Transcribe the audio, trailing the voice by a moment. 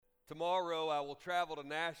Tomorrow I will travel to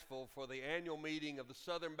Nashville for the annual meeting of the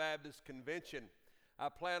Southern Baptist Convention. I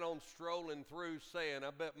plan on strolling through saying,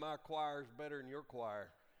 I bet my choir is better than your choir.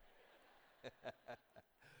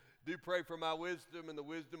 Do pray for my wisdom and the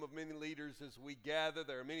wisdom of many leaders as we gather.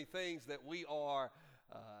 There are many things that we are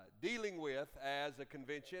dealing with as a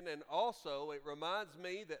convention, and also it reminds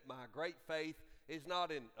me that my great faith is not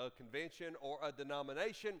in a convention or a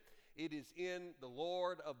denomination. It is in the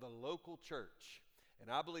Lord of the local church. And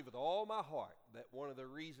I believe with all my heart that one of the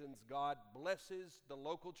reasons God blesses the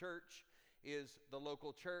local church is the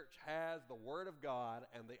local church has the Word of God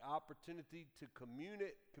and the opportunity to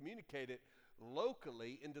communicate it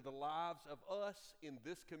locally into the lives of us in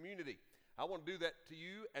this community. I want to do that to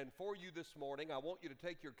you and for you this morning. I want you to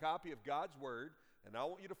take your copy of God's Word, and I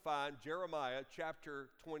want you to find Jeremiah chapter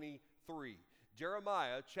 23.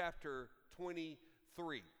 Jeremiah chapter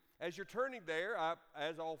 23. As you're turning there,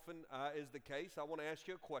 as often is the case, I want to ask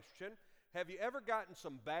you a question. Have you ever gotten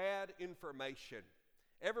some bad information?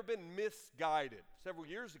 Ever been misguided? Several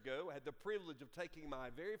years ago, I had the privilege of taking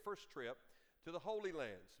my very first trip to the Holy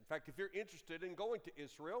Lands. In fact, if you're interested in going to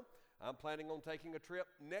Israel, I'm planning on taking a trip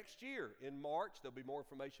next year in March. There'll be more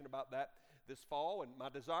information about that this fall, and my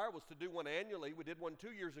desire was to do one annually. We did one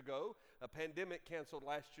 2 years ago. A pandemic canceled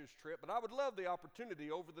last year's trip, but I would love the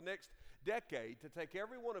opportunity over the next decade to take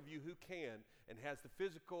every one of you who can and has the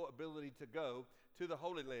physical ability to go to the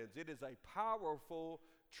Holy Lands. It is a powerful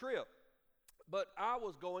trip. But I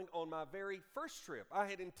was going on my very first trip. I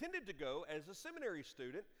had intended to go as a seminary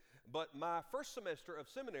student, but my first semester of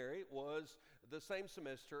seminary was the same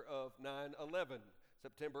semester of 9/11,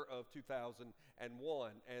 September of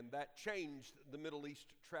 2001, and that changed the Middle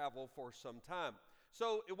East travel for some time.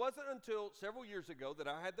 So it wasn't until several years ago that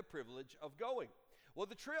I had the privilege of going. Well,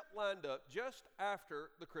 the trip lined up just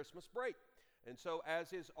after the Christmas break. And so,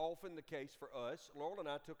 as is often the case for us, Laurel and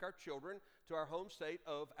I took our children to our home state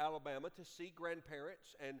of Alabama to see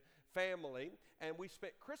grandparents and family, and we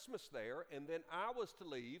spent Christmas there, and then I was to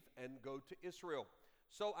leave and go to Israel.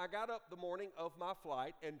 So I got up the morning of my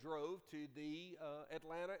flight and drove to the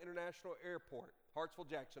Atlanta International Airport,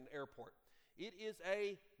 Hartsfield-Jackson Airport. It is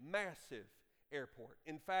a massive airport.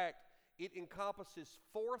 In fact, it encompasses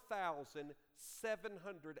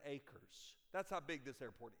 4,700 acres. That's how big this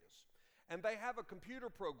airport is. And they have a computer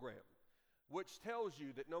program which tells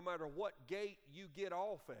you that no matter what gate you get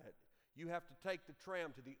off at, you have to take the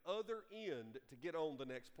tram to the other end to get on the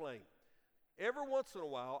next plane. Every once in a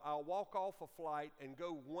while, I'll walk off a flight and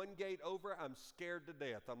go one gate over. I'm scared to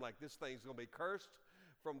death. I'm like, this thing's going to be cursed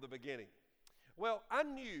from the beginning. Well, I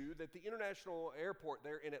knew that the international airport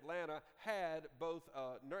there in Atlanta had both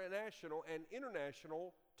a national and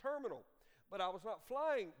international terminal. But I was not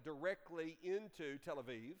flying directly into Tel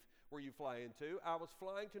Aviv, where you fly into. I was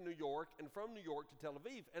flying to New York and from New York to Tel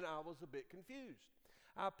Aviv, and I was a bit confused.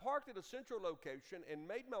 I parked at a central location and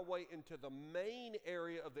made my way into the main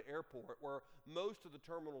area of the airport where most of the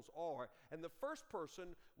terminals are. And the first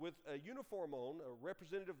person with a uniform on, a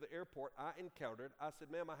representative of the airport I encountered, I said,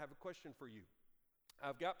 ma'am, I have a question for you.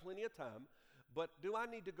 I've got plenty of time, but do I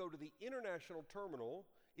need to go to the international terminal,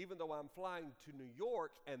 even though I'm flying to New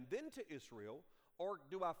York and then to Israel, or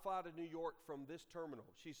do I fly to New York from this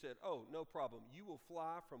terminal? She said, oh, no problem. You will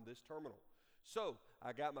fly from this terminal. So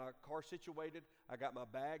I got my car situated. I got my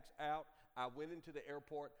bags out. I went into the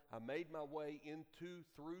airport. I made my way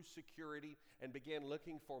through security and began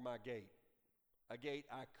looking for my gate, a gate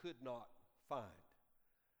I could not find.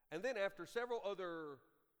 And then after several other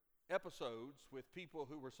episodes with people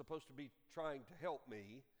who were supposed to be trying to help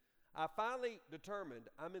me, I finally determined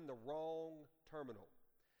I'm in the wrong terminal.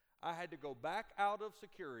 I had to go back out of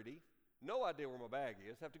security, no idea where my bag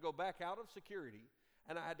is, have to go back out of security,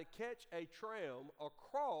 and I had to catch a tram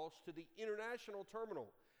across to the international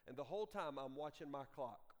terminal. And the whole time I'm watching my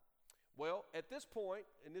clock. Well, at this point,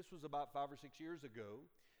 and this was about 5 or 6 years ago,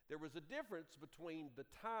 there was a difference between the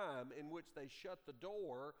time in which they shut the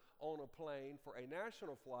door on a plane for a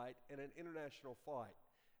national flight and an international flight.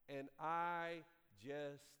 And I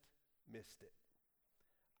just missed it.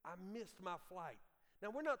 I missed my flight. Now,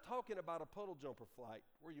 we're not talking about a puddle jumper flight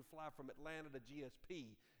where you fly from Atlanta to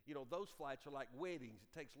GSP. You know, those flights are like weddings.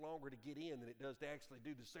 It takes longer to get in than it does to actually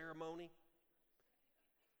do the ceremony.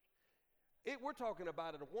 We're talking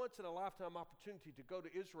about a once-in-a-lifetime opportunity to go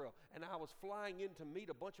to Israel, and I was flying in to meet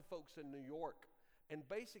a bunch of folks in New York, and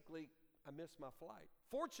basically, I missed my flight.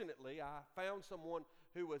 Fortunately, I found someone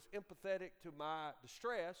who was empathetic to my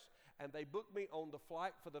distress, and they booked me on the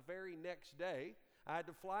flight for the very next day. I had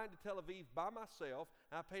to fly into Tel Aviv by myself.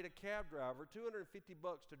 I paid a cab driver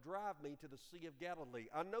 $250 to drive me to the Sea of Galilee.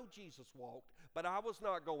 I know Jesus walked, but I was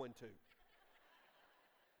not going to.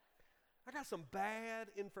 I got some bad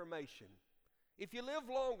information. If you live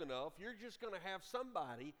long enough, you're just going to have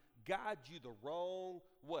somebody guide you the wrong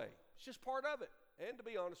way. It's just part of it. And to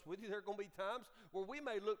be honest with you, there are going to be times where we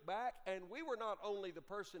may look back and we were not only the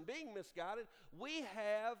person being misguided, we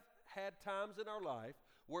have had times in our life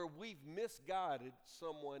where we've misguided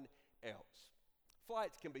someone else.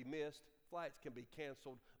 Flights can be missed. Flights can be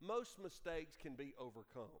canceled. Most mistakes can be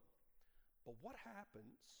overcome. But what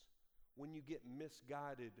happens when you get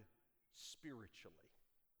misguided spiritually?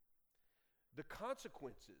 The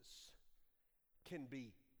consequences can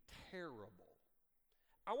be terrible.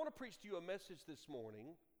 I want to preach to you a message this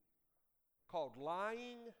morning called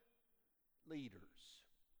Lying Leaders.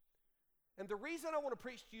 And the reason I want to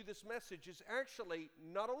preach to you this message is actually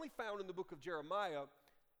not only found in the book of Jeremiah,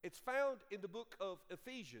 it's found in the book of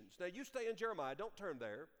Ephesians. Now, you stay in Jeremiah, don't turn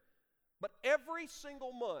there. But every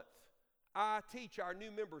single month, I teach our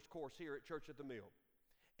new members course here at Church at the Mill.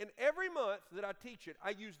 And every month that I teach it,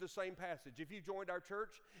 I use the same passage. If you joined our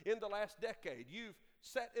church in the last decade, you've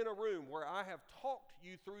sat in a room where I have talked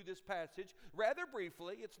you through this passage rather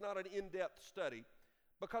briefly. It's not an in-depth study,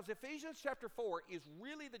 because Ephesians chapter 4 is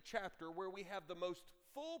really the chapter where we have the most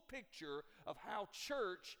full picture of how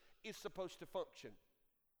church is supposed to function.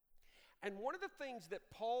 And one of the things that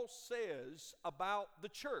Paul says about the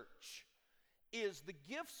church is the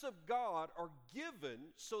gifts of God are given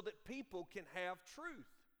so that people can have truth.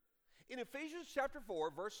 In Ephesians chapter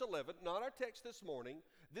 4, verse 11, not our text this morning,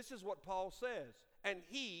 this is what Paul says. And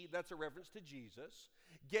he, that's a reference to Jesus,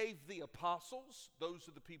 gave the apostles, those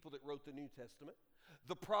are the people that wrote the New Testament,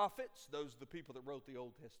 the prophets, those are the people that wrote the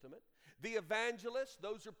Old Testament, the evangelists,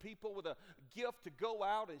 those are people with a gift to go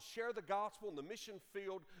out and share the gospel in the mission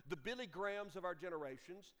field, the Billy Grahams of our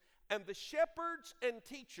generations, and the shepherds and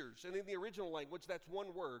teachers. And in the original language, that's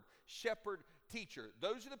one word, shepherd, teacher.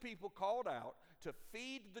 Those are the people called out to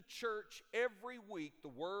feed the church every week the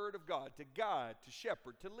word of God, to guide, to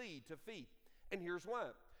shepherd, to lead, to feed. And here's why.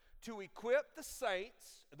 To equip the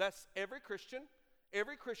saints, that's every Christian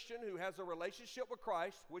who has a relationship with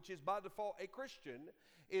Christ, which is by default a Christian,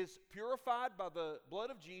 is purified by the blood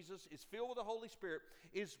of Jesus, is filled with the Holy Spirit,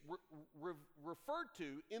 is referred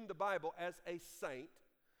to in the Bible as a saint.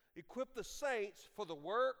 Equip the saints for the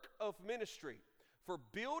work of ministry, for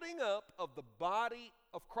building up of the body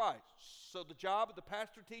of Christ. So the job of the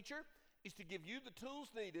pastor teacher is to give you the tools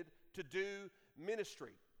needed to do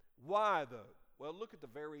ministry. Why though? Well, look at the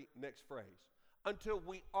very next phrase. Until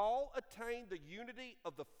we all attain the unity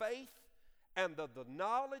of the faith and the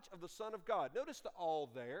knowledge of the Son of God. Notice the all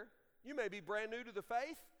there. You may be brand new to the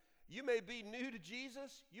faith. You may be new to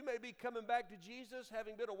Jesus. You may be coming back to Jesus,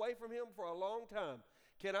 having been away from him for a long time.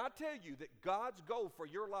 Can I tell you that God's goal for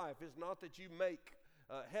your life is not that you make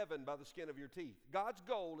heaven by the skin of your teeth. God's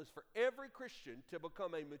goal is for every Christian to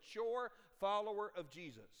become a mature follower of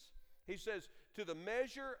Jesus. He says, to the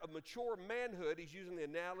measure of mature manhood, he's using the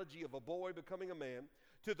analogy of a boy becoming a man,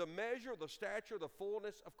 to the measure of the stature of the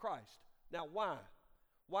fullness of Christ. Now, why?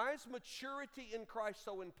 Why is maturity in Christ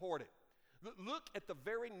so important? Look at the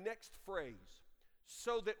very next phrase.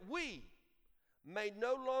 So that we may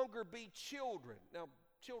no longer be children. Now,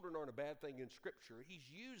 children aren't a bad thing in Scripture. He's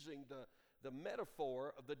using the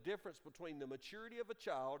metaphor of the difference between the maturity of a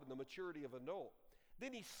child and the maturity of an adult.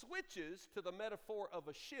 Then he switches to the metaphor of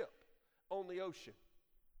a ship on the ocean,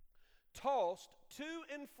 tossed to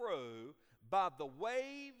and fro by the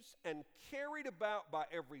waves and carried about by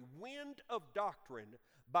every wind of doctrine,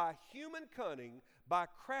 by human cunning, by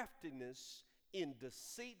craftiness in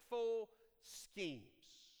deceitful schemes.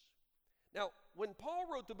 Now, when Paul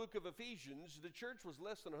wrote the book of Ephesians, the church was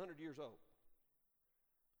less than 100 years old.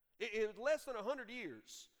 It was less than 100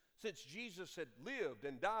 years since Jesus had lived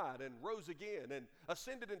and died and rose again and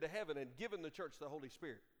ascended into heaven and given the church the Holy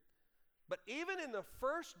Spirit. But even in the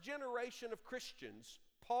first generation of Christians,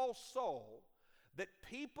 Paul saw that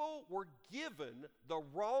people were given the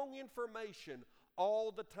wrong information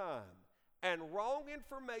all the time. And wrong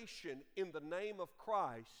information in the name of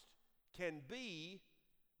Christ can be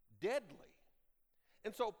deadly.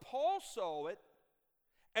 And so Paul saw it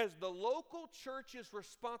as the local church's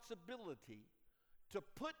responsibility to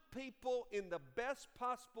put people in the best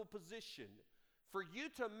possible position for you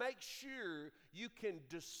to make sure you can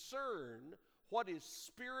discern what is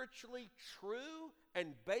spiritually true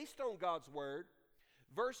and based on God's word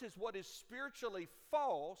versus what is spiritually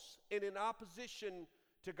false and in opposition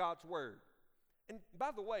to God's word. And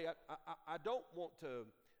by the way, I don't want to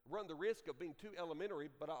run the risk of being too elementary,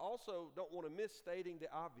 but I also don't want to miss stating the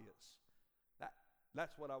obvious.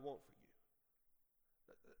 That's what I want for you.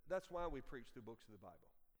 That's why we preach through books of the Bible.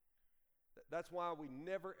 That's why we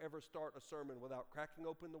never ever start a sermon without cracking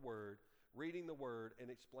open the Word, reading the Word and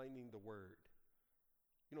explaining the Word.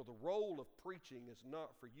 You know, the role of preaching is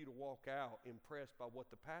not for you to walk out impressed by what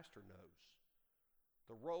the pastor knows.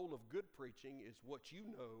 The role of good preaching is what you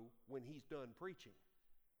know when he's done preaching.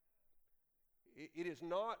 It is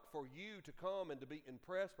not for you to come and to be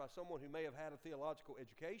impressed by someone who may have had a theological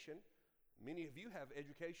education. Many of you have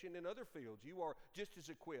education in other fields. You are just as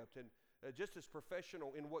equipped and just as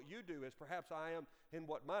professional in what you do as perhaps I am in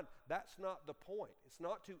what mine. That's not the point. It's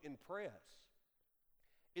not to impress.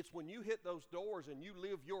 It's when you hit those doors and you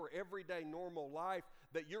live your everyday normal life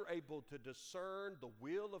that you're able to discern the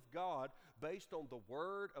will of God based on the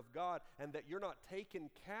Word of God, and that you're not taken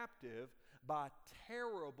captive by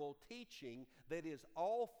terrible teaching that is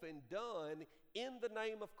often done in the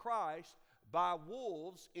name of Christ by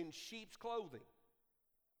wolves in sheep's clothing.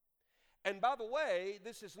 And by the way,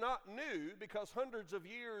 this is not new, because hundreds of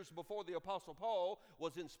years before the Apostle Paul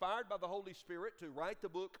was inspired by the Holy Spirit to write the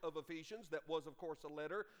book of Ephesians, that was, of course, a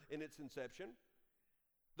letter in its inception,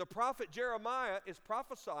 the prophet Jeremiah is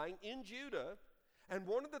prophesying in Judah, and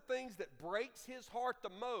one of the things that breaks his heart the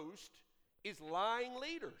most is lying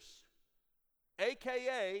leaders,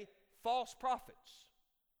 a.k.a. false prophets.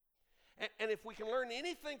 And if we can learn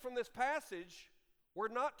anything from this passage, we're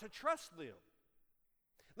not to trust them.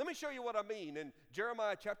 Let me show you what I mean. In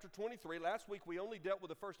Jeremiah chapter 23, last week we only dealt with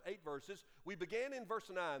the first 8 verses. We began in verse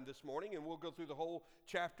 9 this morning, and we'll go through the whole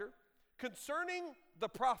chapter. Concerning the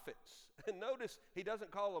prophets, and notice he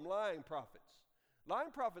doesn't call them lying prophets.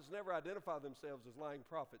 Lying prophets never identify themselves as lying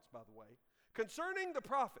prophets, by the way. Concerning the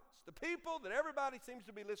prophets, the people that everybody seems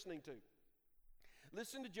to be listening to.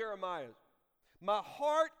 Listen to Jeremiah. My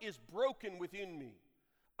heart is broken within me.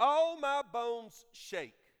 All my bones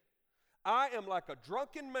shake. I am like a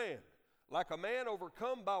drunken man, like a man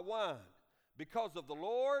overcome by wine, because of the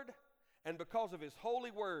Lord and because of his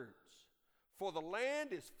holy words. For the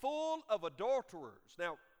land is full of adulterers.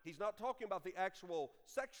 Now, he's not talking about the actual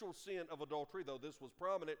sexual sin of adultery, though this was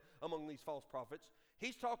prominent among these false prophets.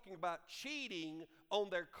 He's talking about cheating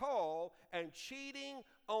on their call and cheating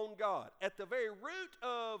on God. At the very root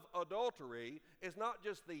of adultery is not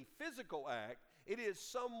just the physical act. It is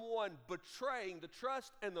someone betraying the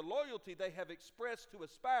trust and the loyalty they have expressed to a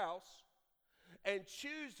spouse and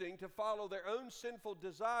choosing to follow their own sinful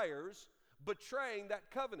desires, betraying that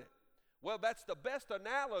covenant. Well, that's the best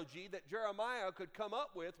analogy that Jeremiah could come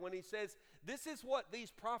up with when he says, this is what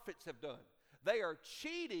these prophets have done. They are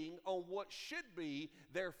cheating on what should be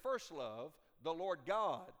their first love, the Lord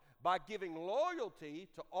God, by giving loyalty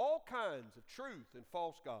to all kinds of truth and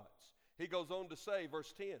false gods. He goes on to say,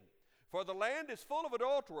 verse 10, for the land is full of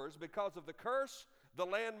adulterers, because of the curse the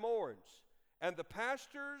land mourns, and the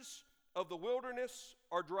pastures of the wilderness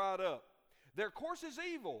are dried up. Their course is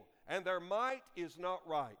evil, and their might is not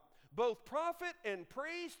right. Both prophet and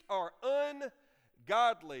priest are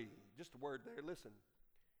ungodly. Just a word there, listen.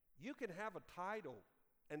 You can have a title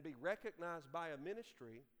and be recognized by a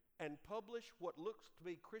ministry and publish what looks to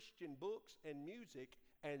be Christian books and music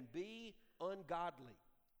and be ungodly.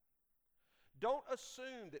 Don't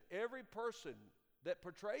assume that every person that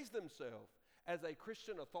portrays themselves as a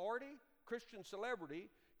Christian authority, Christian celebrity,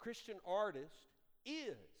 Christian artist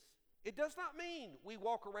is. It does not mean we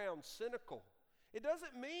walk around cynical. It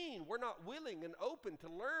doesn't mean we're not willing and open to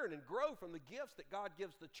learn and grow from the gifts that God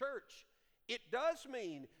gives the church. It does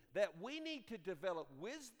mean that we need to develop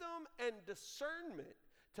wisdom and discernment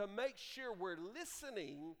to make sure we're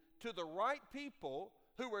listening to the right people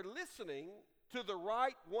who are listening to the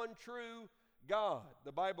right one true God.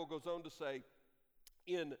 The Bible goes on to say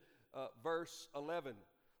in verse 11,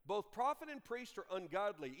 both prophet and priest are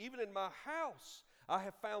ungodly. Even in my house I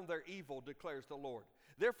have found their evil, declares the Lord.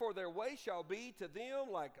 Therefore their way shall be to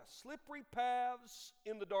them like a slippery paths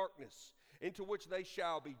in the darkness, into which they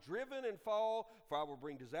shall be driven and fall, for I will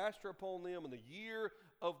bring disaster upon them in the year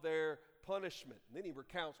of their punishment. And then he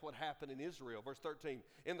recounts what happened in Israel. Verse 13,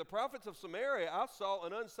 in the prophets of Samaria I saw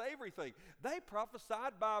an unsavory thing. They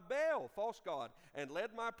prophesied by Baal, false god, and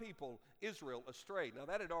led my people Israel astray. Now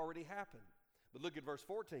that had already happened. But look at verse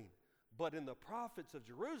 14. But in the prophets of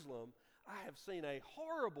Jerusalem I have seen a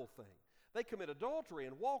horrible thing. They commit adultery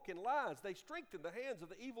and walk in lies. They strengthen the hands of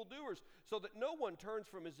the evildoers, so that no one turns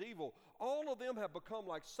from his evil. All of them have become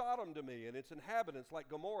like Sodom to me, and its inhabitants like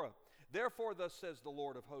Gomorrah. Therefore thus says the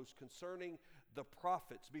Lord of hosts concerning the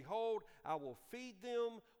prophets, behold, I will feed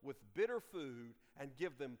them with bitter food and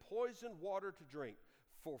give them poisoned water to drink.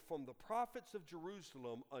 For from the prophets of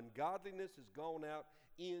Jerusalem ungodliness is gone out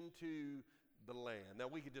into the land. Now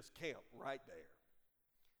we could just camp right there.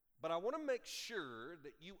 But I want to make sure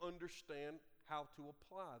that you understand how to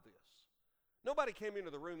apply this. Nobody came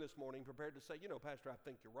into the room this morning prepared to say, Pastor, I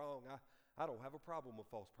think you're wrong. I don't have a problem with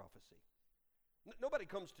false prophecy. Nobody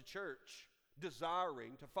comes to church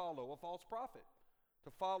desiring to follow a false prophet,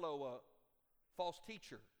 to follow a false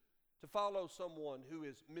teacher, to follow someone who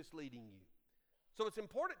is misleading you. So it's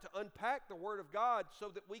important to unpack the Word of God so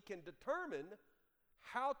that we can determine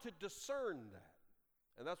how to discern that.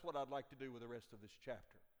 And that's what I'd like to do with the rest of this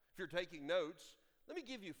chapter. If you're taking notes, let me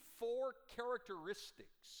give you 4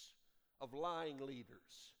 characteristics of lying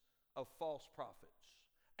leaders, of false prophets.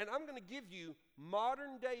 And I'm going to give you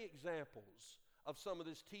modern day examples of some of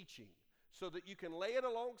this teaching so that you can lay it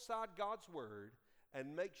alongside God's Word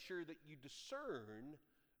and make sure that you discern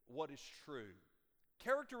what is true.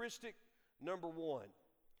 Characteristic number 1,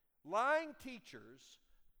 lying teachers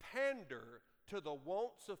pander to the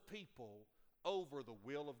wants of people over the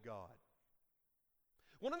will of God.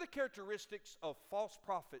 One of the characteristics of false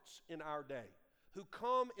prophets in our day who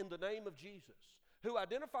come in the name of Jesus, who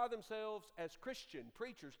identify themselves as Christian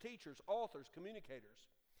preachers, teachers, authors, communicators,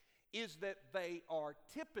 is that they are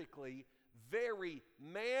typically very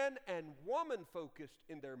man and woman focused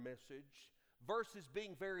in their message versus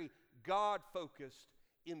being very God focused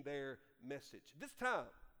in their message. This time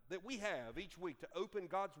that we have each week to open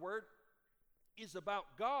God's Word is about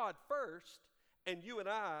God first and you and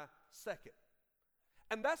I second.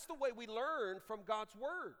 And that's the way we learn from God's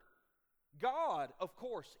Word. God, of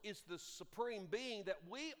course, is the supreme being that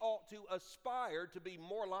we ought to aspire to be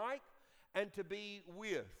more like and to be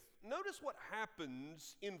with. Notice what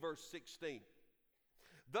happens in verse 16.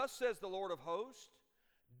 Thus says the Lord of hosts,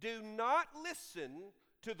 do not listen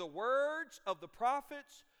to the words of the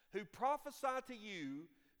prophets who prophesy to you,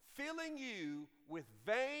 filling you with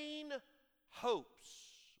vain hopes.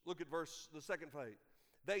 Look at the second phrase.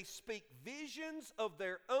 They speak visions of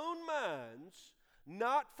their own minds,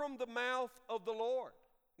 not from the mouth of the Lord.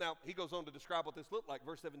 Now, he goes on to describe what this looked like,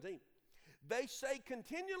 verse 17. They say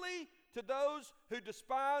continually to those who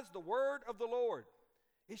despise the word of the Lord,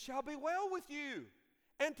 it shall be well with you.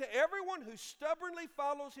 And to everyone who stubbornly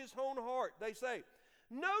follows his own heart, they say,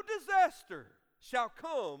 no disaster shall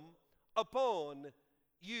come upon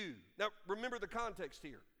you. Now, remember the context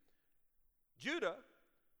here. Judah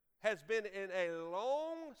has been in a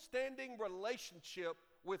long-standing relationship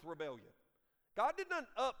with rebellion. God did not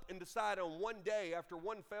up and decide on one day after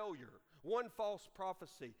one failure, one false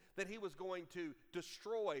prophecy, that he was going to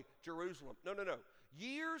destroy Jerusalem. No.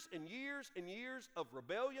 Years and years and years of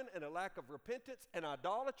rebellion and a lack of repentance and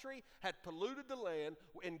idolatry had polluted the land,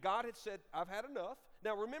 and God had said, I've had enough.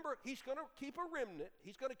 Now remember, he's going to keep a remnant.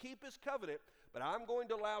 He's going to keep his covenant, but I'm going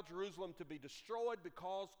to allow Jerusalem to be destroyed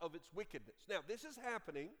because of its wickedness. Now this is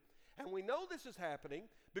happening, and we know this is happening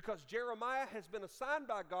because Jeremiah has been assigned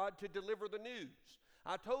by God to deliver the news.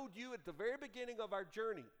 I told you at the very beginning of our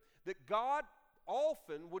journey that God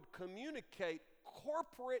often would communicate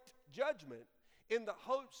corporate judgment in the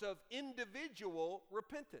hopes of individual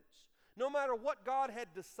repentance. No matter what God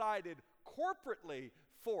had decided corporately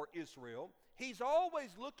for Israel, he's always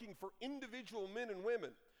looking for individual men and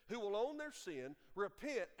women who will own their sin,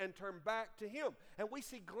 repent, and turn back to him. And we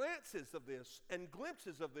see glances of this and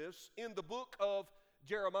glimpses of this in the book of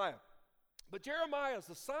Jeremiah. But Jeremiah's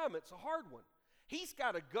assignment's a hard one. He's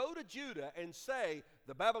got to go to Judah and say,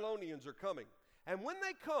 the Babylonians are coming. And when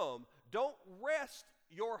they come, don't rest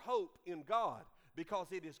your hope in God, because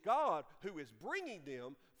it is God who is bringing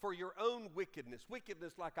them for your own wickedness.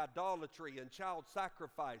 Wickedness like idolatry and child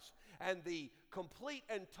sacrifice and the complete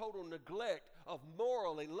and total neglect of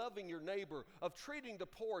morally loving your neighbor, of treating the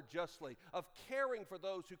poor justly, of caring for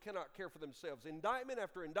those who cannot care for themselves. Indictment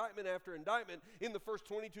after indictment after indictment in the first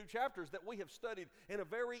 22 chapters that we have studied in a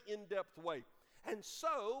very in-depth way. And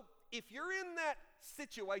so, if you're in that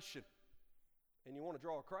situation and you want to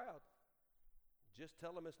draw a crowd, just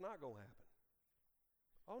tell them it's not going to happen.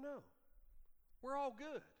 Oh no, we're all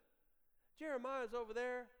good. Jeremiah's over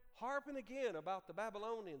there harping again about the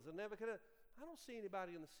Babylonians and Nebuchadnezzar. I don't see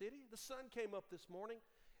anybody in the city. The sun came up this morning.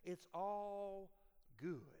 It's all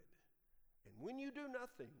good. And when you do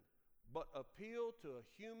nothing but appeal to a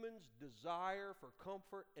human's desire for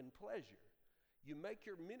comfort and pleasure, you make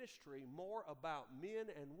your ministry more about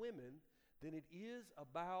men and women than it is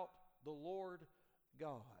about the Lord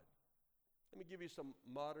God. Let me give you some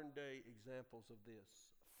modern day examples of this.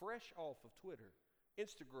 Fresh off of Twitter,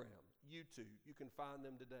 Instagram, YouTube, you can find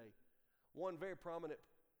them today. One very prominent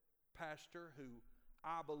pastor who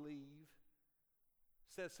I believe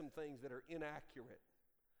says some things that are inaccurate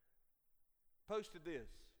posted this: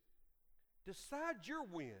 decide your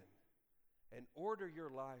when and order your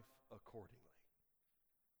life accordingly.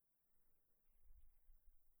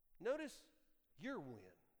 Notice your when.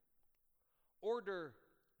 order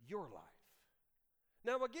your life.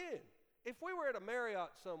 Now again, if we were at a Marriott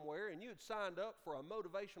somewhere and you had signed up for a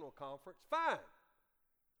motivational conference, fine.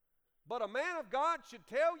 But a man of God should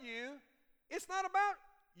tell you it's not about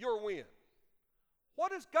your win.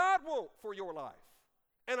 What does God want for your life?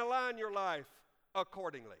 And align your life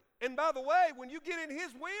accordingly. And by the way, when you get in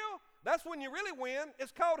His will, that's when you really win.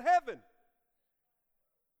 It's called heaven.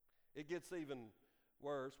 It gets even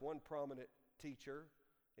worse. One prominent teacher,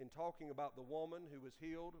 in talking about the woman who was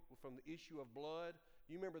healed from the issue of blood,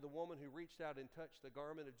 you remember the woman who reached out and touched the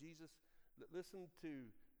garment of Jesus? Listen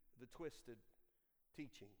to the twisted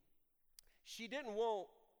teaching. She didn't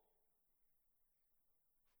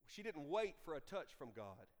wait for a touch from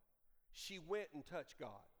God. She went and touched God.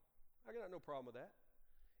 I got no problem with that.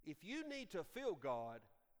 If you need to feel God,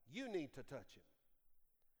 you need to touch Him.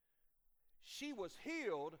 She was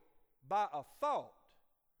healed by a thought.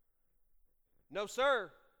 No,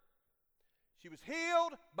 sir. She was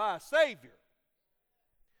healed by a Savior.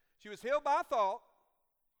 She was healed by a thought.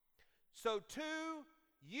 So too,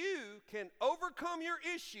 you can overcome your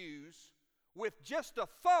issues with just a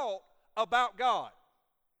thought about God.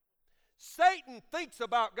 Satan thinks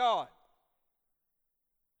about God.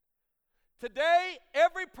 Today,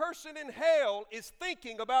 every person in hell is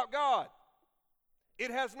thinking about God. It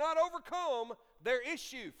has not overcome their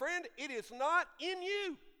issue. Friend, it is not in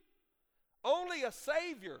you. Only a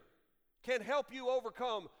Savior can help you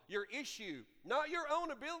overcome your issue, not your own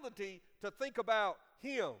ability to think about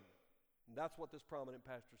Him. And that's what this prominent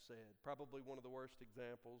pastor said. Probably one of the worst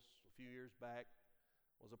examples a few years back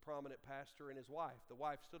was a prominent pastor and his wife. The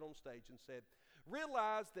wife stood on stage and said,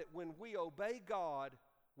 "Realize that when we obey God,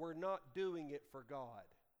 we're not doing it for God."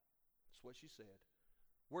 That's what she said.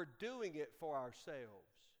 We're doing it for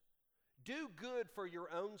ourselves. Do good for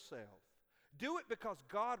your own self. Do it because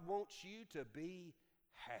God wants you to be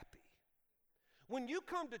happy. When you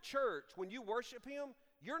come to church, when you worship Him,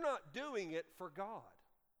 you're not doing it for God.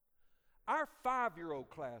 Our 5-year-old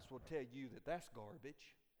class will tell you that that's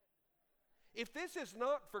garbage. If this is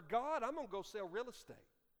not for God, I'm going to go sell real estate.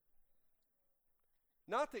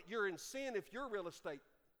 Not that you're in sin if you're a real estate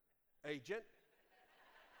agent.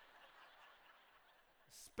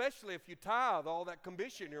 Especially if you tithe all that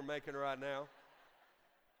commission you're making right now.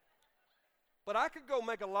 But I could go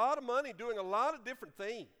make a lot of money doing a lot of different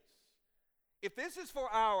things. If this is for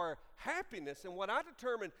our happiness and what I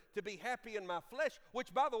determine to be happy in my flesh,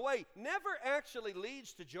 which, by the way, never actually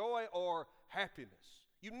leads to joy or happiness.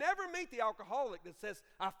 You never meet the alcoholic that says,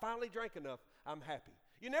 "I finally drank enough, I'm happy."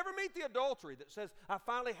 You never meet the adultery that says, "I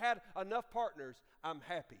finally had enough partners, I'm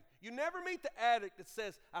happy." You never meet the addict that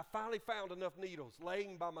says, "I finally found enough needles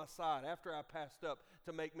laying by my side after I passed up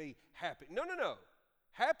to make me happy." No.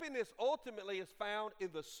 Happiness ultimately is found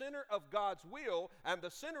in the center of God's will, and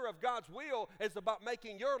the center of God's will is about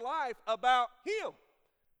making your life about Him.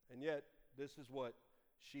 And yet, this is what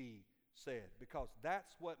she said, because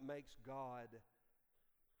that's what makes God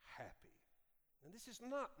happy. And this is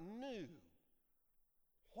not new.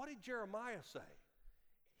 What did Jeremiah say?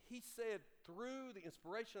 He said, through the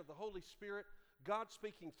inspiration of the Holy Spirit, God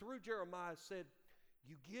speaking through Jeremiah said,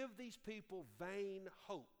 "You give these people vain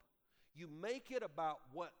hope. You make it about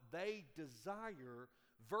what they desire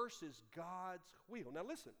versus God's will." Now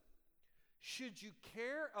listen, should you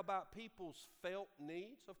care about people's felt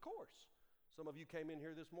needs? Of course. Some of you came in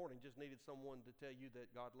here this morning, just needed someone to tell you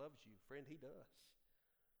that God loves you. Friend, He does.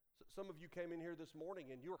 Some of you came in here this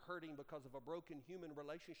morning and you're hurting because of a broken human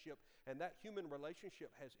relationship, and that human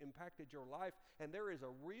relationship has impacted your life, and there is a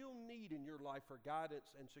real need in your life for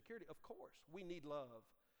guidance and security. Of course, we need love.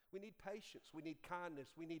 We need patience. We need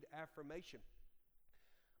kindness. We need affirmation.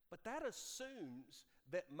 But that assumes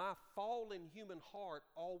that my fallen human heart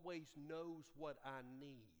always knows what I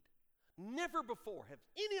need. Never before have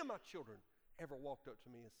any of my children ever walked up to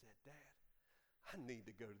me and said, "Dad, I need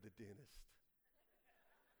to go to the dentist."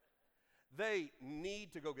 They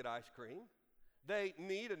need to go get ice cream. They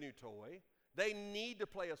need a new toy. They need to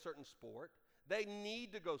play a certain sport. They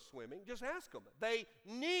need to go swimming. Just ask them. They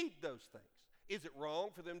need those things. Is it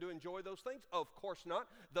wrong for them to enjoy those things? Of course not.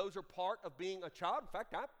 Those are part of being a child. In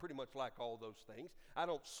fact, I pretty much like all those things. I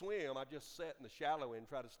don't swim. I just sit in the shallow end and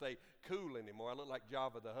try to stay cool anymore. I look like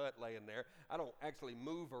Jabba the Hutt laying there. I don't actually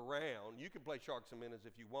move around. You can play Sharks and Minnows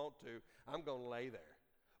if you want to. I'm going to lay there.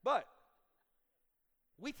 But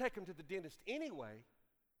we take them to the dentist anyway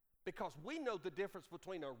because we know the difference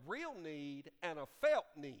between a real need and a felt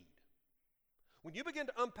need. When you begin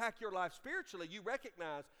to unpack your life spiritually, you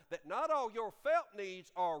recognize that not all your felt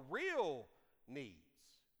needs are real needs.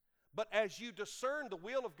 But as you discern the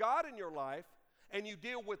will of God in your life, and you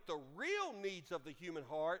deal with the real needs of the human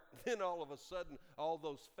heart, then all of a sudden, all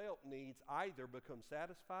those felt needs either become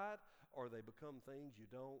satisfied or they become things you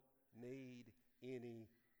don't need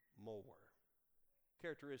anymore.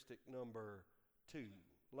 Characteristic number 2,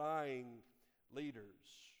 lying leaders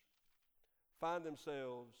find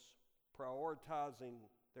themselves prioritizing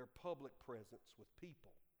their public presence with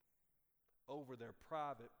people over their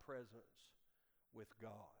private presence with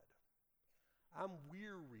God. I'm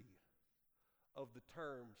weary of the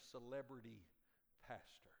term celebrity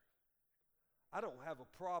pastor. I don't have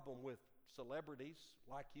a problem with celebrities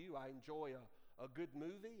like you. I enjoy a good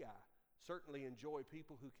movie. I certainly enjoy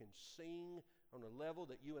people who can sing on a level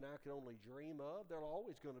that you and I can only dream of. There are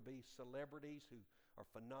always going to be celebrities who are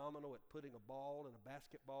phenomenal at putting a ball in a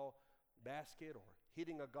basketball basket or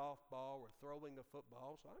hitting a golf ball or throwing a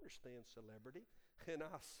football. So I understand celebrity, and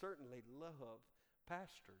I certainly love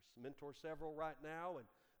pastors. Mentor several right now, and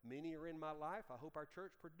many are in my life. I hope our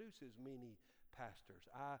church produces many pastors.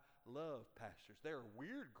 I love pastors. They're a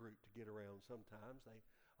weird group to get around sometimes. They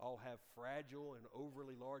all have fragile and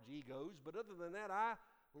overly large egos, but other than that, I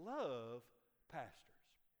love pastors.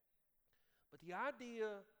 But the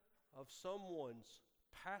idea of someone's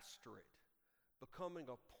pastorate becoming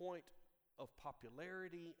a point of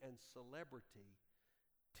popularity and celebrity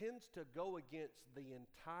tends to go against the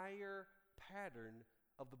entire pattern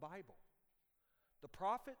of the Bible. The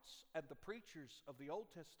prophets and the preachers of the Old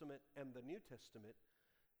Testament and the New Testament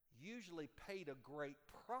usually paid a great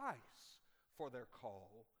price for their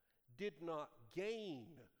call, did not gain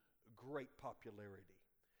great popularity,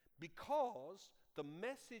 because the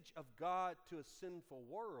message of God to a sinful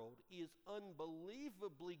world is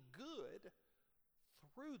unbelievably good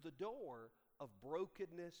through the door of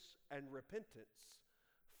brokenness and repentance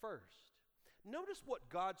first. Notice what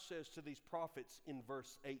God says to these prophets in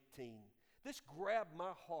verse 18. This grabbed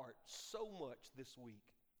my heart so much this week.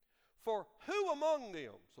 For who among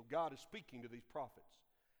them, so God is speaking to these prophets,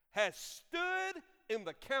 has stood in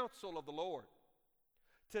the counsel of the Lord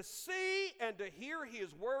to see and to hear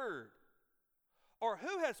his word? Or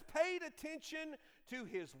who has paid attention to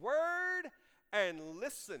his word and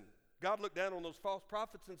listened? God looked down on those false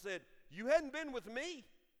prophets and said, you hadn't been with me.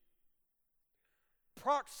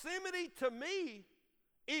 Proximity to me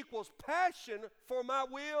equals passion for my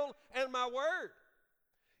will and my word.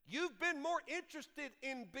 You've been more interested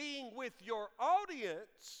in being with your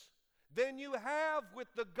audience than you have with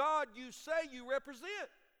the God you say you represent.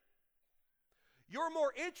 You're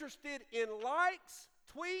more interested in likes,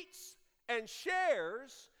 tweets, and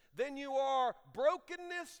shares than you are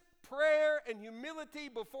brokenness, prayer, and humility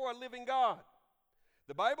before a living God.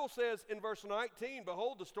 The Bible says in verse 19,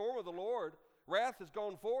 behold, the storm of the Lord, wrath has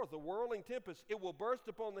gone forth, a whirling tempest. It will burst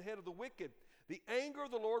upon the head of the wicked. The anger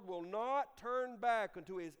of the Lord will not turn back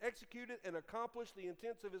until he has executed and accomplished the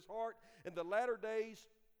intents of his heart. In the latter days,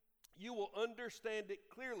 you will understand it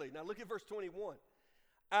clearly. Now look at verse 21.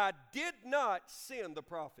 I did not send the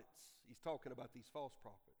prophets. He's talking about these false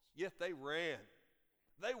prophets. Yet they ran.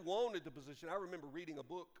 They wanted the position. I remember reading a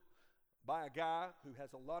book by a guy who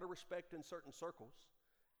has a lot of respect in certain circles,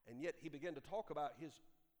 and yet he began to talk about his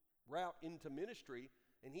route into ministry,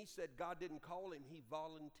 and he said God didn't call him, he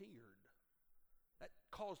volunteered. That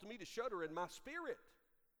caused me to shudder in my spirit.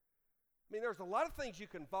 I mean, there's a lot of things you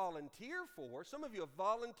can volunteer for. Some of you have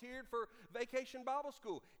volunteered for Vacation Bible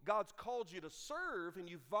School. God's called you to serve, and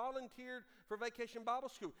you volunteered for Vacation Bible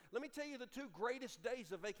School. Let me tell you the two greatest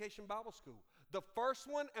days of Vacation Bible School. The first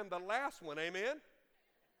one and the last one, amen?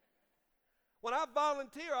 When I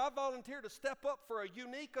volunteer to step up for a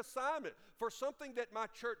unique assignment, for something that my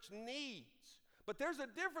church needs. But there's a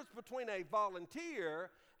difference between a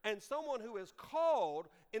volunteer and someone who is called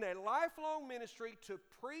in a lifelong ministry to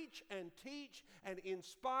preach and teach and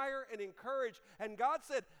inspire and encourage. And God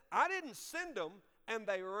said, I didn't send them, and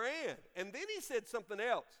they ran. And then he said something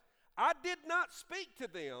else. I did not speak to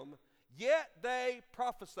them, yet they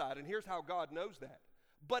prophesied. And here's how God knows that.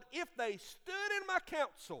 But if they stood in my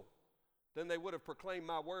counsel, then they would have proclaimed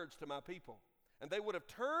my words to my people. And they would have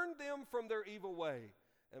turned them from their evil way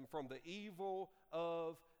and from the evil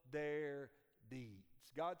of their deeds.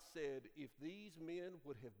 God said, if these men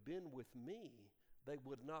would have been with me, they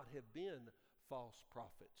would not have been false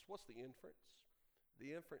prophets. What's the inference?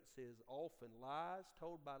 The inference is often lies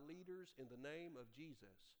told by leaders in the name of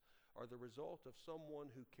Jesus are the result of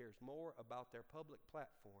someone who cares more about their public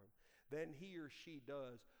platform than he or she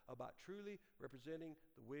does about truly representing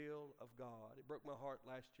the will of God. It broke my heart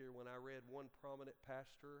last year when I read one prominent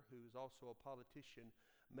pastor who is also a politician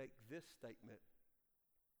make this statement.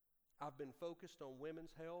 I've been focused on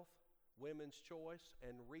women's health, women's choice,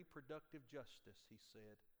 and reproductive justice, he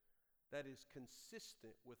said. that is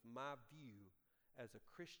consistent with my view as a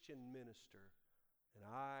Christian minister, and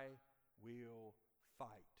I will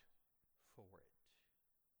fight for it.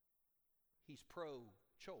 He's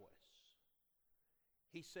pro-choice.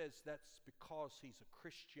 He says that's because he's a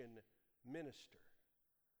Christian minister.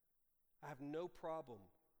 I have no problem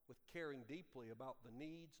with caring deeply about the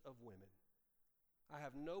needs of women. I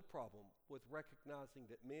have no problem with recognizing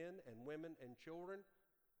that men and women and children,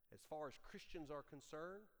 as far as Christians are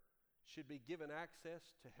concerned, should be given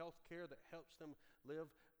access to health care that helps them live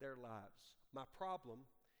their lives. My problem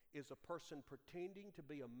is a person pretending to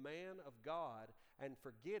be a man of God and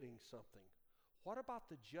forgetting something. What about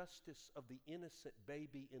the justice of the innocent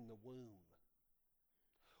baby in the womb?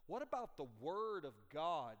 What about the Word of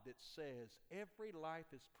God that says every life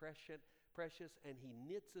is precious and He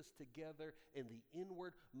knits us together in the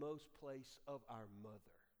inwardmost place of our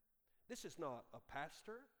mother? This is not a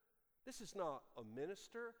pastor. This is not a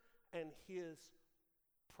minister. And his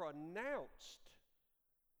pronounced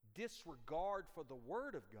disregard for the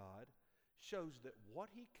Word of God shows that what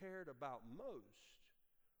he cared about most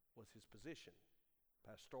was his position,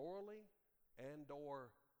 pastorally and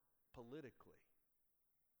or politically.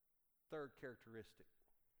 Third characteristic.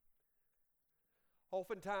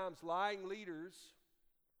 Oftentimes, lying leaders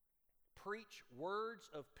preach words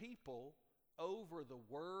of people over the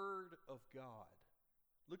Word of God.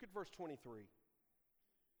 Look at verse 23.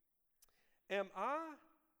 Am I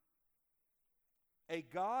a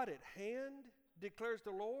God at hand, declares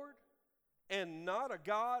the Lord, and not a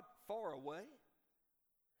God far away?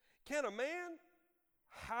 Can a man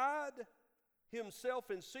hide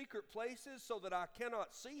himself in secret places so that I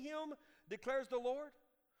cannot see him, declares the Lord?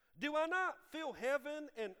 Do I not fill heaven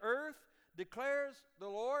and earth, declares the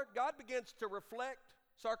Lord? God begins to reflect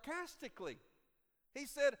sarcastically. He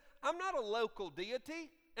said, I'm not a local deity,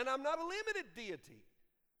 and I'm not a limited deity.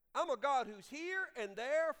 I'm a God who's here and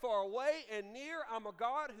there, far away and near. I'm a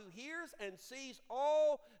God who hears and sees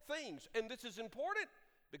all things. And this is important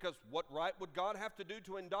because what right would God have to do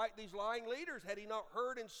to indict these lying leaders had he not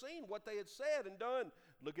heard and seen what they had said and done?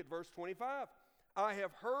 Look at verse 25. I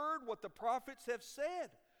have heard what the prophets have said,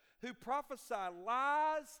 who prophesy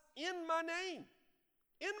lies in my name.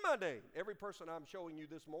 In my name. Every person I'm showing you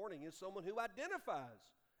this morning is someone who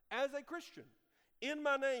identifies as a Christian. In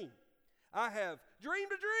my name. I have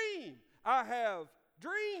dreamed a dream. I have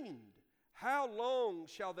dreamed. How long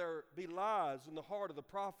shall there be lies in the heart of the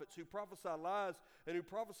prophets who prophesy lies and who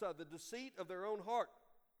prophesy the deceit of their own heart,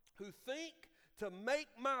 who think to make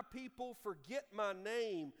my people forget my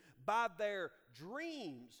name by their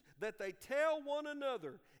dreams that they tell one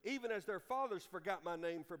another, even as their fathers forgot my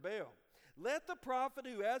name for Baal. Let the prophet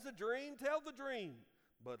who has a dream tell the dream,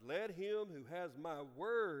 but let him who has my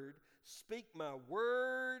word speak my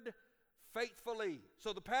word faithfully.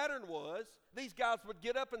 So the pattern was, these guys would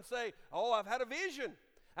get up and say, oh, I've had a vision.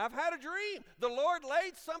 I've had a dream. The Lord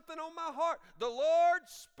laid something on my heart. The Lord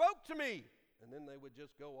spoke to me. And then they would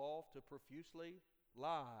just go off to profusely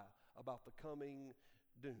lie about the coming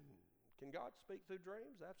doom. Can God speak through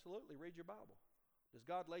dreams? Absolutely. Read your Bible. Does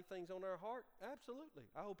God lay things on our heart? Absolutely.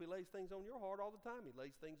 I hope He lays things on your heart all the time. He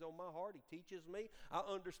lays things on my heart. He teaches me. I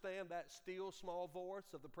understand that still small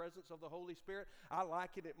voice of the presence of the Holy Spirit. I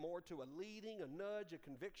liken it more to a leading, a nudge, a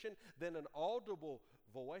conviction than an audible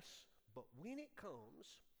voice. But when it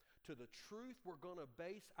comes to the truth we're going to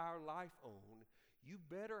base our life on, you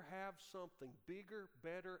better have something bigger,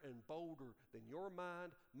 better, and bolder than your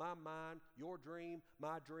mind, your dream,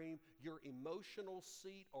 my dream, your emotional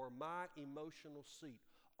seat, or my emotional seat.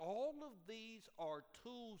 All of these are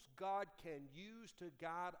tools God can use to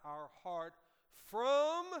guide our heart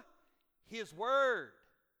from His Word.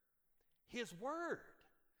 His Word.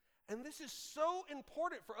 And this is so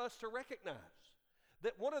important for us to recognize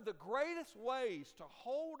that one of the greatest ways to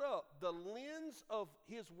hold up the lens of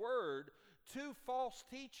His Word to false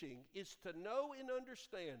teaching is to know and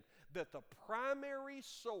understand that the primary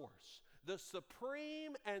source, the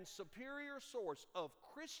supreme and superior source of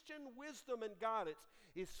Christian wisdom and guidance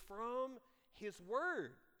is from His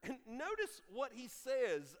Word. And notice what He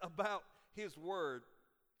says about His Word.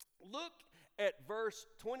 Look at verse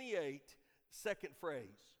 28, second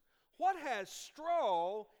phrase. What has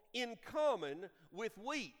straw in common with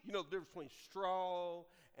wheat? You know the difference between straw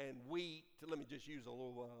and wheat. Let me just use a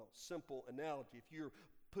little simple analogy. If you're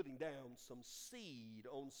putting down some seed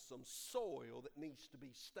on some soil that needs to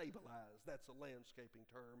be stabilized. That's a landscaping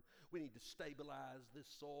term. We need to stabilize this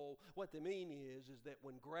soil. What they mean is that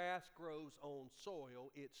when grass grows on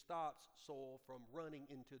soil, it stops soil from running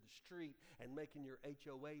into the street and making your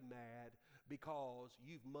HOA mad because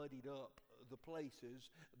you've muddied up the places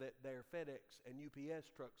that their FedEx and UPS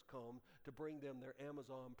trucks come to bring them their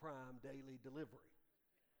Amazon Prime daily delivery.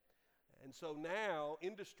 And so now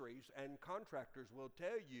industries and contractors will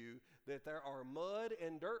tell you that there are mud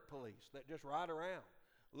and dirt police that just ride around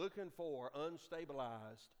looking for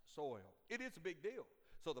unstabilized soil. It is a big deal.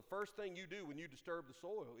 So the first thing you do when you disturb the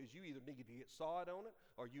soil is you either need to get sod on it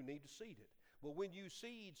or you need to seed it. Well, when you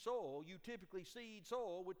seed soil, you typically seed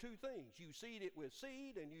soil with two things. You seed it with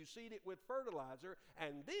seed and you seed it with fertilizer,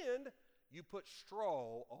 and then you put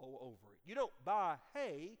straw all over it. You don't buy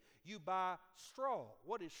hay, you buy straw.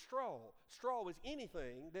 What is straw? Straw is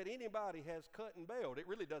anything that anybody has cut and baled. It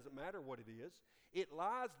really doesn't matter what it is. It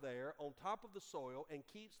lies there on top of the soil and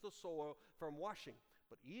keeps the soil from washing.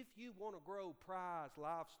 But if you want to grow prize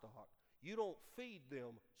livestock, you don't feed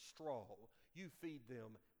them straw. You feed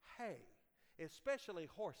them hay, especially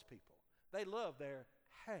horse people. They love their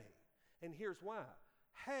hay. And here's why.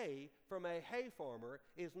 Hay from a hay farmer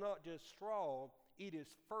is not just straw, it is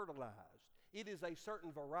fertilized. It is a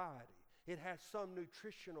certain variety. It has some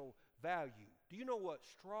nutritional value. Do you know what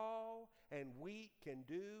straw and wheat can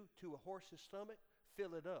do to a horse's stomach?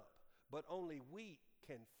 Fill it up. But only wheat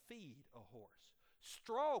can feed a horse.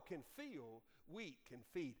 Straw can fill, wheat can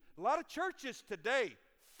feed. A lot of churches today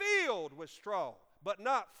filled with straw, but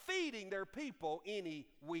not feeding their people any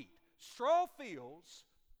wheat. Straw fills,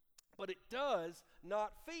 but it does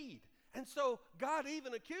not feed. And so God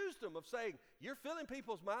even accused them of saying, you're filling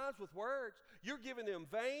people's minds with words. You're giving them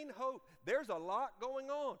vain hope. There's a lot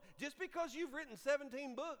going on. Just because you've written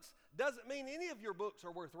 17 books doesn't mean any of your books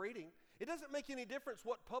are worth reading. It doesn't make any difference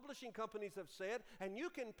what publishing companies have said, and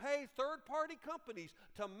you can pay third-party companies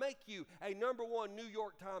to make you a #1 New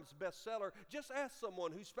York Times bestseller. Just ask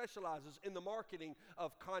someone who specializes in the marketing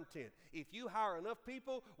of content. If you hire enough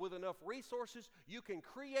people with enough resources, you can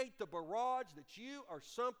create the barrage that you are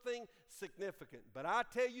something significant. But I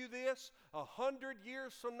tell you this, 100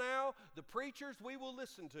 years from now, the preachers we will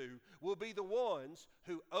listen to will be the ones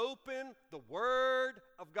who open the Word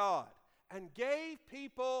of God and gave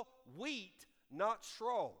people wheat, not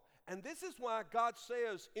straw. And this is why God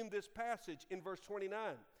says in this passage in verse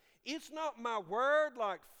 29, "Is not my word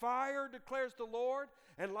like fire, declares the Lord,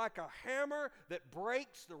 and like a hammer that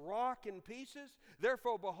breaks the rock in pieces?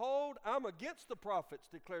 Therefore, behold, I'm against the prophets,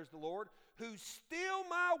 declares the Lord, who steal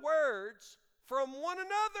my words from one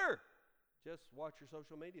another." Just watch your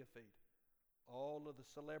social media feed. All of the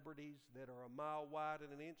celebrities that are a mile wide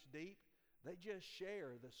and an inch deep, they just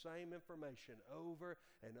share the same information over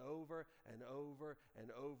and over and over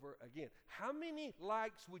and over again. How many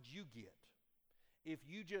likes would you get if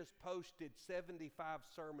you just posted 75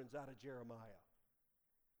 sermons out of Jeremiah?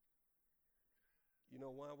 You know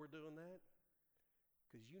why we're doing that?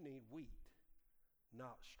 Because you need wheat,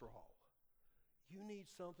 not straw. You need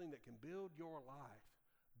something that can build your life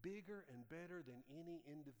bigger and better than any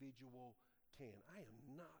individual can. I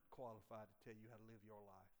am not qualified to tell you how to live your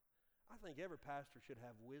life. I think every pastor should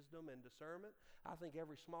have wisdom and discernment. I think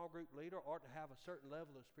every small group leader ought to have a certain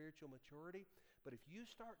level of spiritual maturity. But if you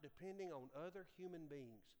start depending on other human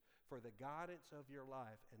beings for the guidance of your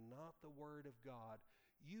life and not the Word of God,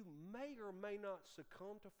 you may or may not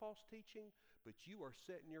succumb to false teaching, but you are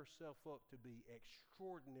setting yourself up to be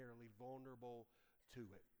extraordinarily vulnerable to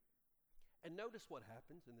it. And notice what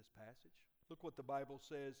happens in this passage. Look what the Bible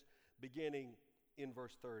says beginning in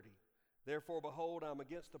verse 30. "Therefore, behold, I'm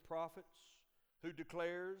against the prophets who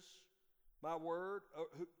declares my word,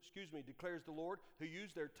 declares the Lord, who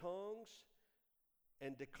use their tongues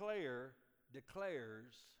and declares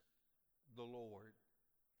the Lord."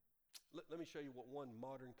 Let me show you what one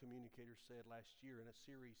modern communicator said last year in a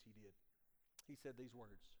series he did. He said these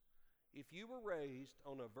words: "If you were raised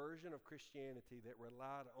on a version of Christianity that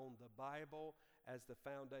relied on the Bible as the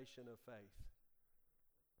foundation of faith,"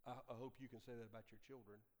 I hope you can say that about your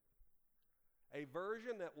children, "a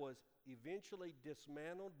version that was eventually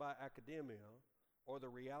dismantled by academia or the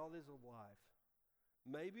realities of life,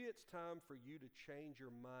 maybe it's time for you to change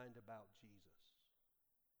your mind about Jesus."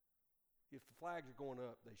 If the flags are going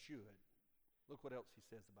up, they should. Look what else he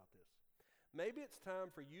says about this. "Maybe it's time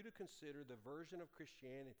for you to consider the version of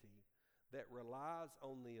Christianity that relies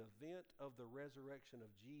on the event of the resurrection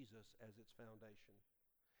of Jesus as its foundation.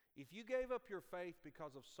 If you gave up your faith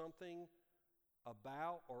because of something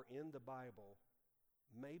about or in the Bible,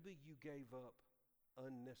 maybe you gave up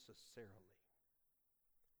unnecessarily."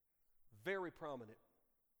 very prominent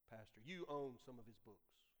pastor. You own some of his books.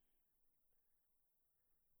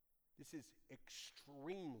 This is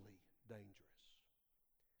extremely dangerous.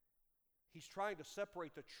 He's trying to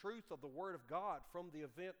separate the truth of the Word of God from the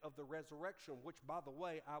event of the resurrection, which, by the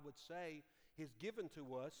way, I would say is given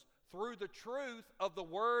to us through the truth of the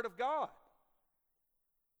Word of God.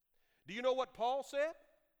 Do you know what Paul said?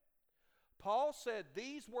 Paul said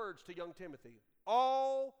these words to young Timothy: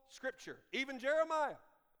 all Scripture, even Jeremiah,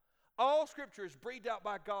 all Scripture is breathed out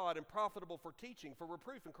by God and profitable for teaching, for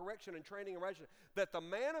reproof and correction and training in righteousness, that the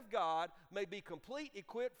man of God may be complete,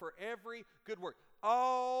 equipped for every good work.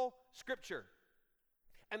 All Scripture.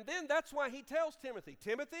 And then that's why he tells Timothy,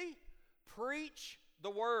 Timothy, preach the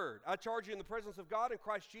Word. I charge you in the presence of God and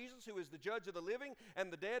Christ Jesus, who is the judge of the living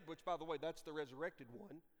and the dead, which, by the way, that's the resurrected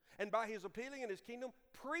one. And by his appealing in his kingdom,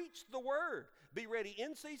 preach the Word. Be ready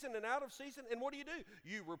in season and out of season. And what do?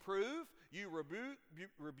 You reprove, you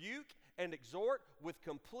rebuke, and exhort with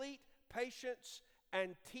complete patience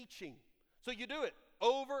and teaching. So you do it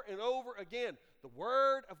over and over again. The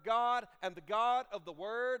Word of God and the God of the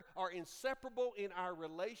Word are inseparable in our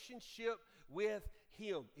relationship with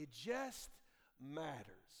Him. It just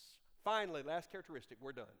matters. Finally, last characteristic.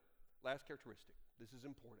 We're done. Last characteristic. This is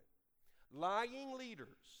important. Lying leaders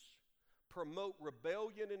promote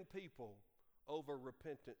rebellion in people over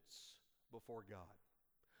repentance before God.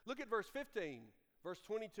 Look at verse 15, verse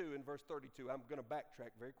 22, and verse 32. I'm going to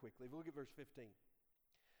backtrack very quickly. Look at verse 15.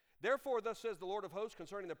 Therefore, thus says the Lord of hosts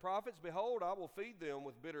concerning the prophets, behold, I will feed them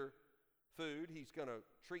with bitter food. He's going to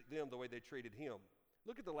treat them the way they treated him.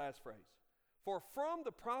 Look at the last phrase. For from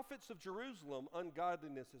the prophets of Jerusalem,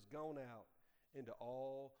 ungodliness has gone out into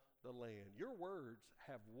all the land. Your words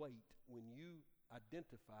have weight when you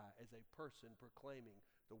identify as a person proclaiming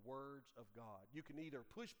the words of God. You can either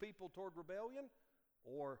push people toward rebellion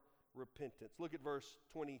or repentance. Look at verse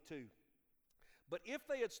 22. But if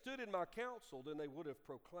they had stood in my counsel, then they would have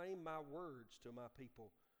proclaimed my words to my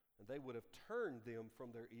people, and they would have turned them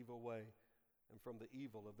from their evil way and from the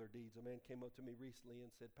evil of their deeds. A man came up to me recently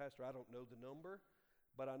and said, Pastor, I don't know the number,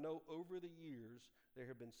 but I know over the years there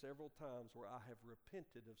have been several times where I have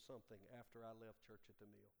repented of something after I left church at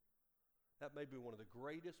the meal. That may be one of the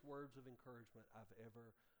greatest words of encouragement I've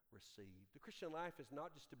ever received. The Christian life is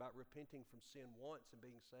not just about repenting from sin once and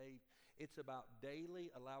being saved. It's about daily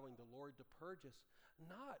allowing the Lord to purge us,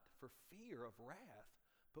 not for fear of wrath,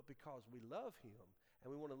 but because we love Him and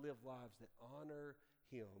we want to live lives that honor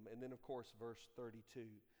Him. And then, of course, verse 32.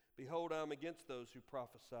 Behold, I am against those who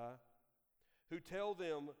prophesy, who tell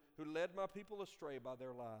them, who led my people astray by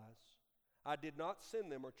their lies. I did not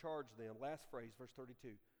send them or charge them. Last phrase, verse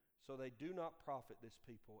 32. So they do not profit this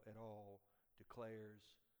people at all, declares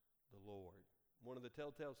the Lord. One of the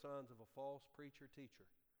telltale signs of a false preacher-teacher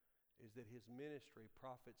is that his ministry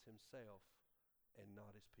profits himself and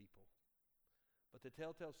not his people. But the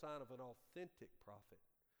telltale sign of an authentic prophet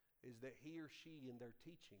is that he or she in their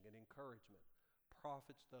teaching and encouragement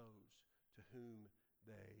profits those to whom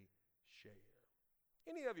they share.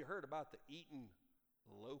 Any of you heard about the Eaton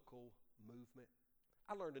local movement?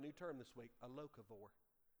 I learned a new term this week, a locavore.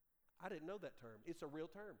 I didn't know that term. It's a real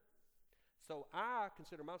term. So I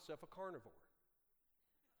consider myself a carnivore.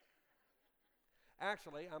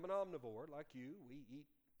 Actually, I'm an omnivore like you. We eat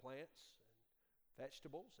plants and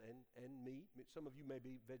vegetables and meat. Some of you may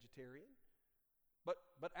be vegetarian. But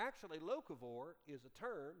actually, locavore is a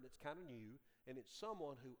term that's kind of new, and it's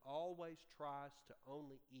someone who always tries to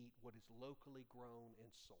only eat what is locally grown and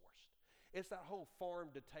sourced. It's that whole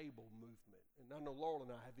farm-to-table movement. And I know Laurel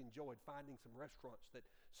and I have enjoyed finding some restaurants that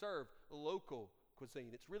serve local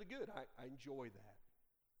cuisine. It's really good. I enjoy that.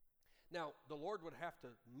 Now, the Lord would have to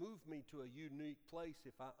move me to a unique place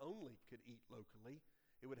if I only could eat locally.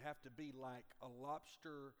 It would have to be like a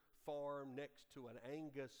lobster farm next to an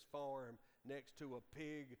Angus farm, next to a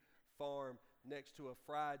pig farm, next to a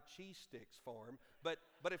fried cheese sticks farm. But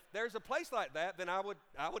if there's a place like that, then I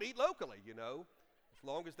would eat locally, you know, as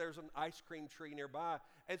long as there's an ice cream tree nearby.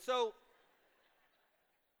 And so,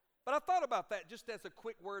 but I thought about that just as a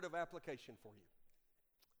quick word of application for you.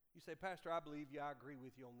 You say, Pastor, I believe you. I agree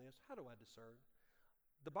with you on this. How do I discern?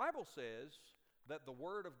 The Bible says that the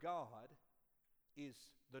Word of God is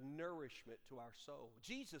the nourishment to our soul.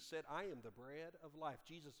 Jesus said, I am the bread of life.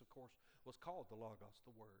 Jesus, of course, was called the Logos,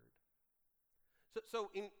 the Word.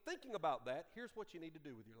 So in thinking about that, here's what you need to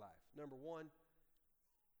do with your life. Number one,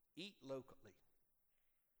 eat locally.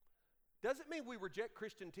 Doesn't mean we reject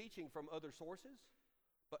Christian teaching from other sources,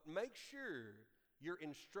 but make sure you're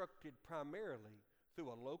instructed primarily through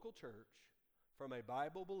a local church from a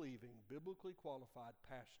Bible-believing, biblically qualified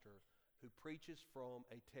pastor who preaches from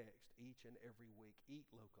a text each and every week. Eat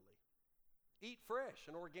locally. Eat fresh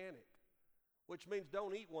and organic, which means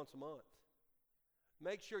don't eat once a month.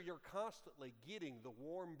 Make sure you're constantly getting the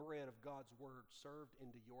warm bread of God's Word served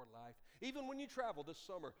into your life. Even when you travel this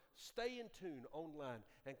summer, stay in tune online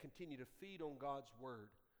and continue to feed on God's Word.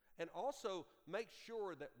 And also make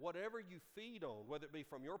sure that whatever you feed on, whether it be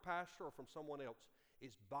from your pastor or from someone else,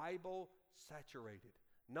 is Bible saturated.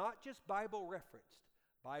 Not just Bible referenced,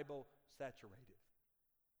 Bible saturated.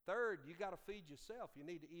 Third, you got to feed yourself. You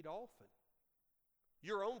need to eat often.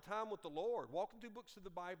 Your own time with the Lord, walking through books of the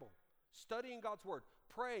Bible, studying God's Word,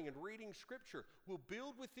 praying and reading Scripture will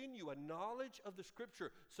build within you a knowledge of the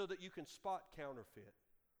Scripture so that you can spot counterfeit.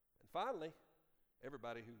 And finally,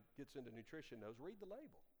 everybody who gets into nutrition knows, read the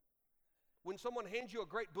label. When someone hands you a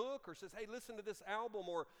great book or says, hey, listen to this album,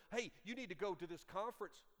 or hey, you need to go to this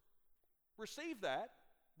conference, receive that,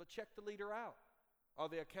 but check the leader out. Are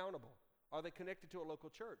they accountable? Are they connected to a local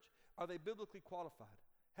church? Are they biblically qualified?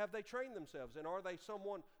 Have they trained themselves? And are they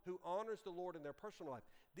someone who honors the Lord in their personal life?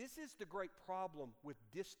 This is the great problem with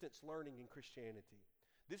distance learning in Christianity.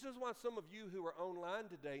 This is why some of you who are online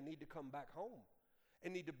today need to come back home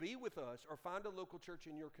and need to be with us or find a local church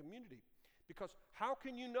in your community. Because how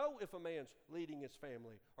can you know if a man's leading his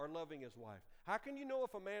family or loving his wife? How can you know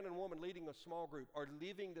if a man and woman leading a small group are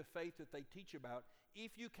living the faith that they teach about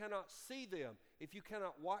if you cannot see them, if you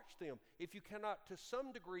cannot watch them, if you cannot to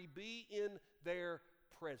some degree be in their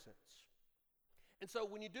presence? And so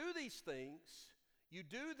when you do these things, you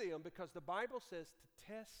do them because the Bible says to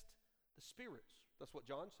test the spirits. That's what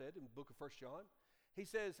John said in the book of 1 John. He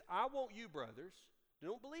says, I want you, brothers,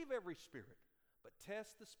 don't believe every spirit, but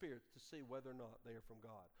test the spirits to see whether or not they are from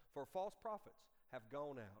God. For false prophets have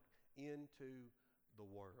gone out into the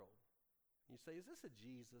world. You say, is this a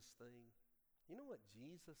Jesus thing? You know what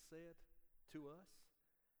Jesus said to us?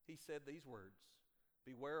 He said these words,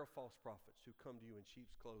 beware of false prophets who come to you in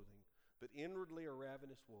sheep's clothing, but inwardly are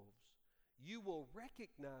ravenous wolves. You will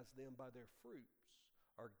recognize them by their fruits.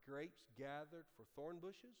 Are grapes gathered for thorn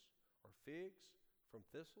bushes or figs from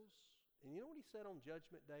thistles? And you know what he said on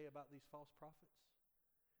Judgment Day about these false prophets?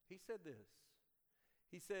 He said this.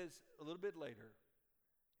 He says a little bit later,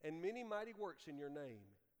 and many mighty works in your name,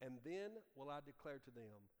 and then will I declare to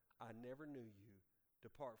them, I never knew you.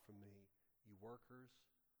 Depart from me, you workers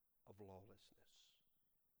of lawlessness.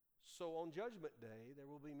 So on Judgment Day, there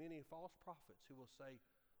will be many false prophets who will say,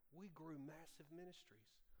 we grew massive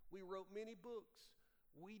ministries. We wrote many books.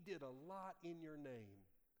 We did a lot in your name.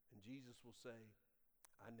 And Jesus will say,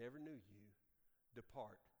 I never knew you.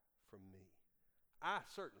 Depart from me. I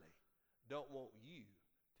certainly don't want you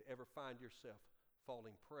to ever find yourself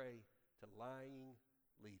falling prey to lying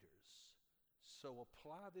leaders. So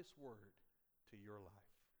apply this word to your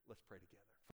life. Let's pray together.